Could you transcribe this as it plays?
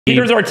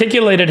Peter's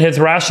articulated his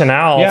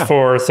rationale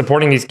for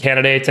supporting these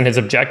candidates and his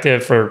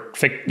objective for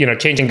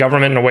changing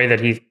government in a way that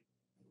he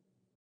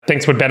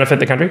thinks would benefit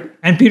the country.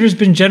 And Peter's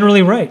been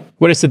generally right.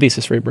 What is the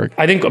thesis, Friedberg?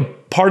 I think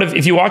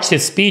if you watched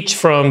his speech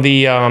from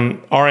the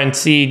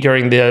RNC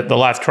during the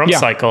last Trump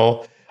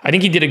cycle, I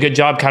think he did a good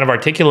job kind of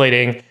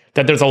articulating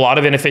that there's a lot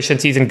of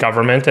inefficiencies in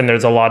government and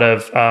there's a lot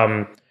of,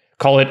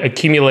 call it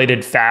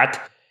accumulated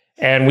fat.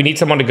 And we need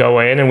someone to go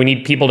in and we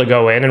need people to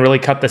go in and really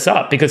cut this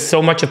up, because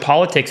so much of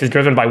politics is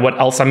driven by what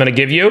else I'm going to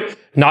give you,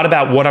 not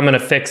about what I'm going to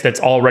fix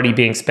that's already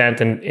being spent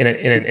in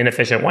an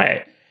inefficient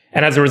way.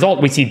 And as a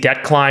result, we see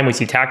debt climb, we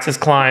see taxes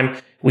climb,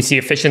 we see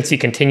efficiency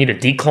continue to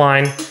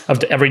decline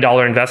of every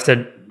dollar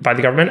invested by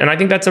the government. And I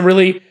think that's a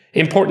really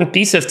important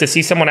thesis to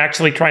see someone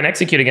actually try and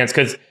execute against,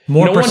 because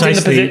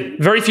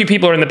very few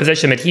people are in the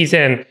position that he's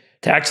in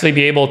to actually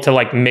be able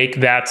to make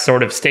that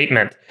sort of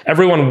statement.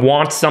 Everyone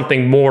wants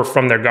something more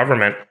from their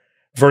government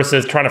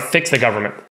versus trying to fix the government.